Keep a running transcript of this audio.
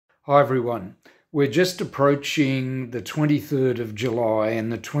Hi everyone. We're just approaching the 23rd of July,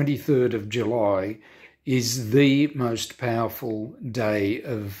 and the 23rd of July is the most powerful day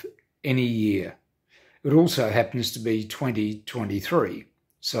of any year. It also happens to be 2023,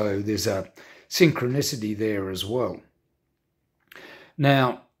 so there's a synchronicity there as well.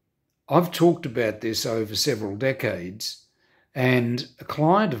 Now, I've talked about this over several decades, and a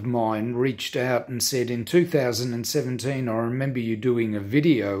client of mine reached out and said, in 2017, I remember you doing a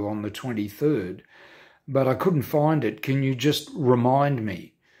video on the 23rd, but I couldn't find it. Can you just remind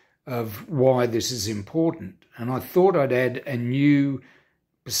me of why this is important? And I thought I'd add a new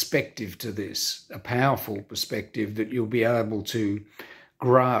perspective to this, a powerful perspective that you'll be able to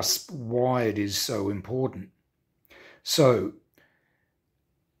grasp why it is so important. So,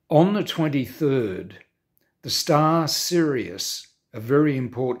 on the 23rd, the star Sirius, a very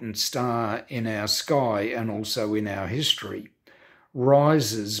important star in our sky and also in our history,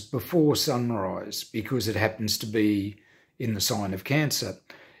 rises before sunrise because it happens to be in the sign of Cancer.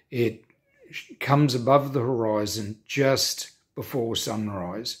 It comes above the horizon just before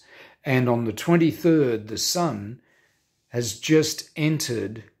sunrise. And on the 23rd, the sun has just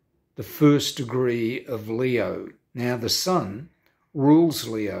entered the first degree of Leo. Now, the sun rules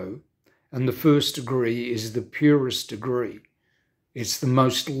Leo, and the first degree is the purest degree. It's the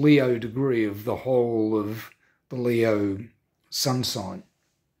most Leo degree of the whole of the Leo sun sign.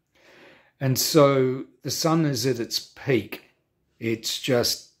 And so the sun is at its peak. It's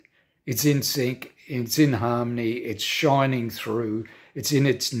in sync, it's in harmony, it's shining through, it's in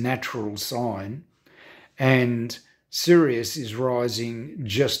its natural sign. And Sirius is rising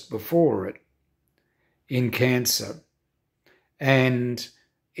just before it in Cancer. And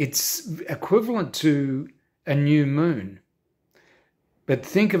it's equivalent to a new moon. But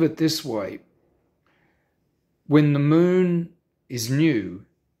think of it this way. When the moon is new,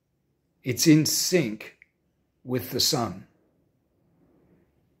 it's in sync with the sun.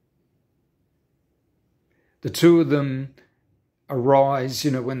 The two of them arise,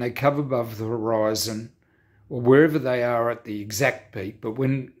 when they come above the horizon, or wherever they are at the exact peak. But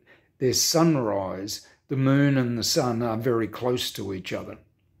when there's sunrise, the moon and the sun are very close to each other.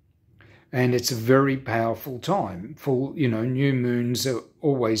 And it's a very powerful time. New moons are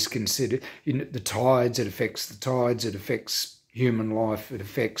always considered, the tides, it affects the tides, it affects human life, it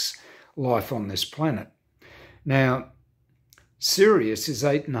affects life on this planet. Now, Sirius is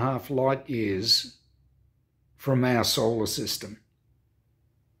 8.5 light years from our solar system.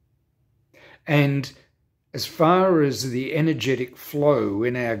 And as far as the energetic flow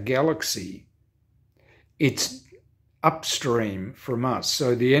in our galaxy, it's upstream from us.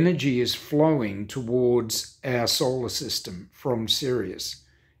 So the energy is flowing towards our solar system from Sirius,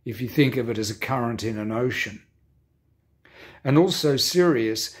 if you think of it as a current in an ocean. And also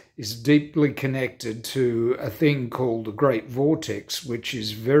Sirius is deeply connected to a thing called the Great Vortex, which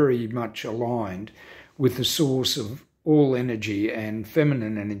is very much aligned with the source of all energy and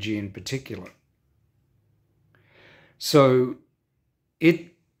feminine energy in particular. So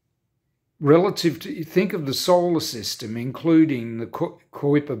relative to, think of the solar system, including the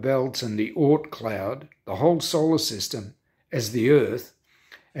Kuiper Belt and the Oort cloud, the whole solar system as the Earth,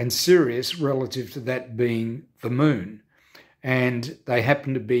 and Sirius relative to that being the moon. And they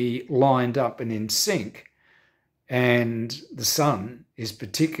happen to be lined up and in sync, and the sun is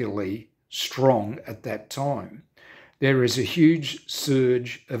particularly strong at that time. There is a huge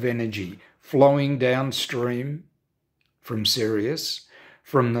surge of energy flowing downstream from Sirius,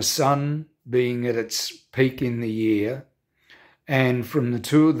 from the sun being at its peak in the year, and from the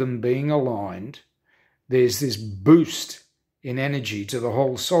two of them being aligned, there's this boost in energy to the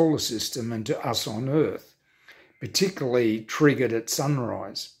whole solar system and to us on Earth, particularly triggered at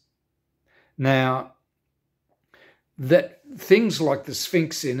sunrise. Now, that things like the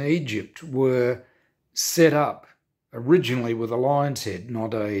Sphinx in Egypt were set up originally with a lion's head,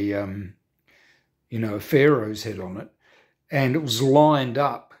 not a pharaoh's head on it, and it was lined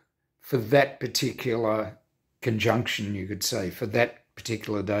up for that particular conjunction, you could say, for that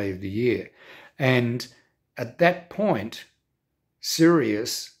particular day of the year. And at that point,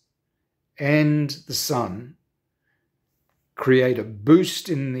 Sirius and the sun create a boost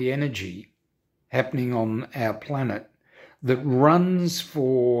in the energy happening on our planet that runs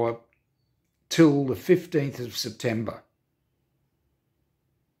till the 15th of September.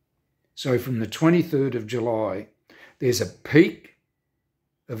 So from the 23rd of July, there's a peak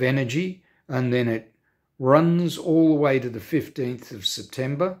of energy, and then it runs all the way to the 15th of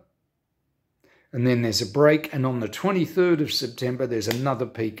September, and then there's a break, and on the 23rd of September there's another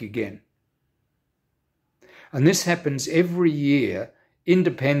peak again. And this happens every year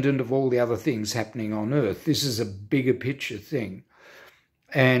independent of all the other things happening on Earth. This is a bigger picture thing.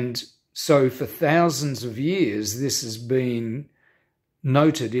 And so for thousands of years, this has been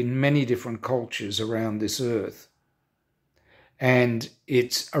noted in many different cultures around this Earth. And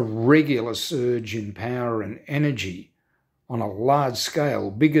it's a regular surge in power and energy on a large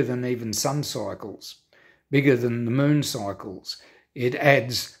scale, bigger than even sun cycles, bigger than the moon cycles. It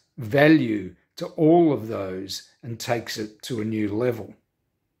adds value to all of those and takes it to a new level.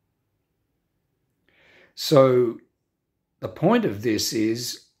 So the point of this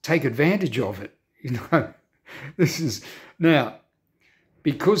is take advantage of it. This is now,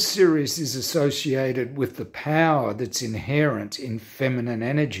 because Sirius is associated with the power that's inherent in feminine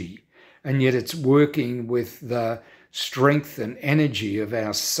energy, and yet it's working with the strength and energy of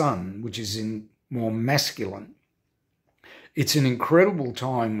our sun, which is in more masculine. It's an incredible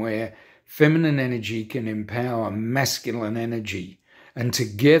time where feminine energy can empower masculine energy, and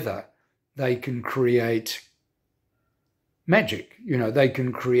together they can create magic. They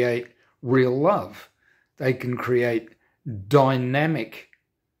can create real love. They can create dynamic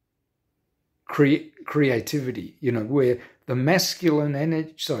creativity, where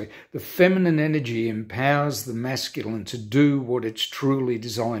the feminine energy empowers the masculine to do what it's truly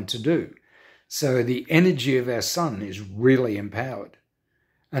designed to do. So the energy of our sun is really empowered.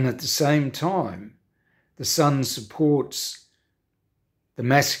 And at the same time, the sun supports, the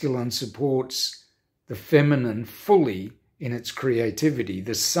masculine supports the feminine fully in its creativity.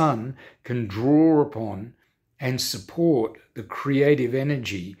 The sun can draw upon and support the creative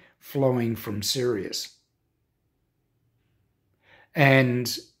energy flowing from Sirius.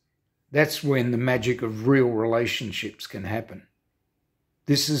 And that's when the magic of real relationships can happen.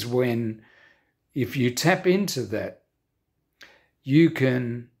 This is when, if you tap into that, you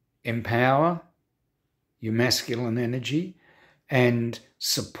can empower your masculine energy and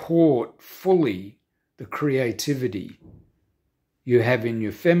support fully the creativity you have in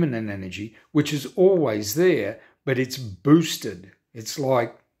your feminine energy, which is always there, but it's boosted. It's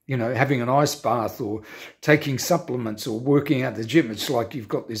like, having an ice bath or taking supplements or working out the gym. It's like you've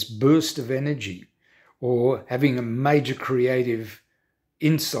got this burst of energy, or having a major creative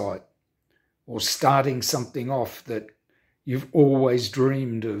insight, or starting something off that you've always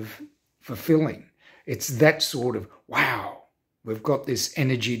dreamed of fulfilling. It's that sort of, wow, we've got this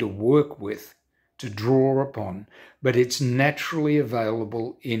energy to work with, to draw upon, but it's naturally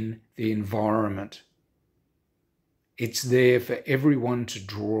available in the environment. It's there for everyone to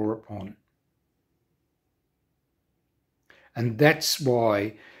draw upon. And that's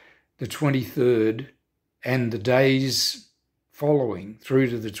why the 23rd and the days following through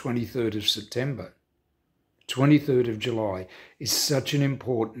to the 23rd of September, 23rd of July, is such an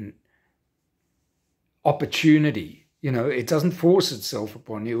important opportunity. It doesn't force itself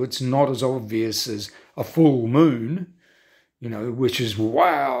upon you. It's not as obvious as a full moon, which is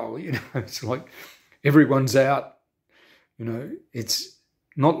wow. It's like everyone's out. It's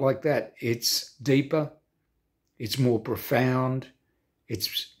not like that. It's deeper. It's more profound.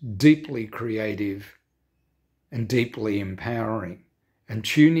 It's deeply creative and deeply empowering. And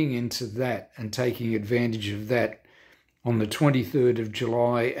tuning into that and taking advantage of that on the 23rd of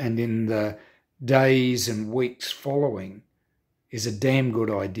July and in the days and weeks following is a damn good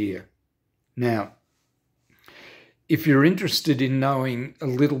idea. Now, if you're interested in knowing a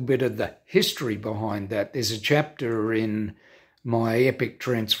little bit of the history behind that, there's a chapter in my epic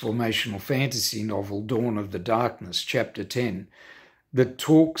transformational fantasy novel, Dawn of the Darkness, chapter 10, that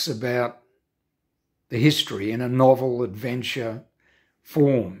talks about the history in a novel adventure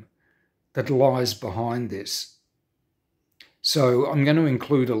form that lies behind this. So I'm going to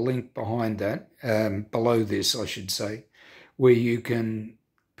include a link behind that, below this, I should say, where you can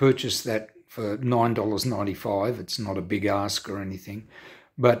purchase that for $9.95. It's not a big ask or anything,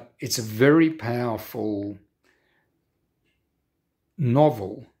 but it's a very powerful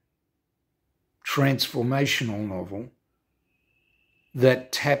novel, transformational novel,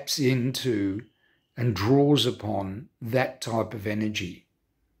 that taps into and draws upon that type of energy.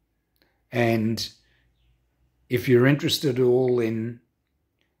 And if you're interested at all in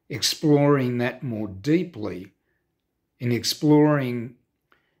exploring that more deeply, in exploring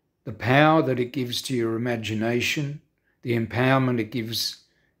the power that it gives to your imagination, the empowerment it gives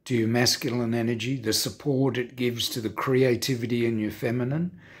to your masculine energy, the support it gives to the creativity in your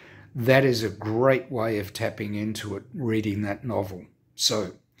feminine, that is a great way of tapping into it, reading that novel.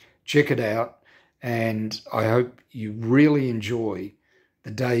 So check it out, and I hope you really enjoy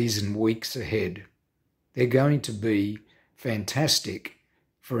the days and weeks ahead. They're going to be fantastic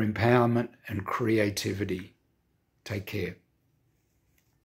for empowerment and creativity. Take care.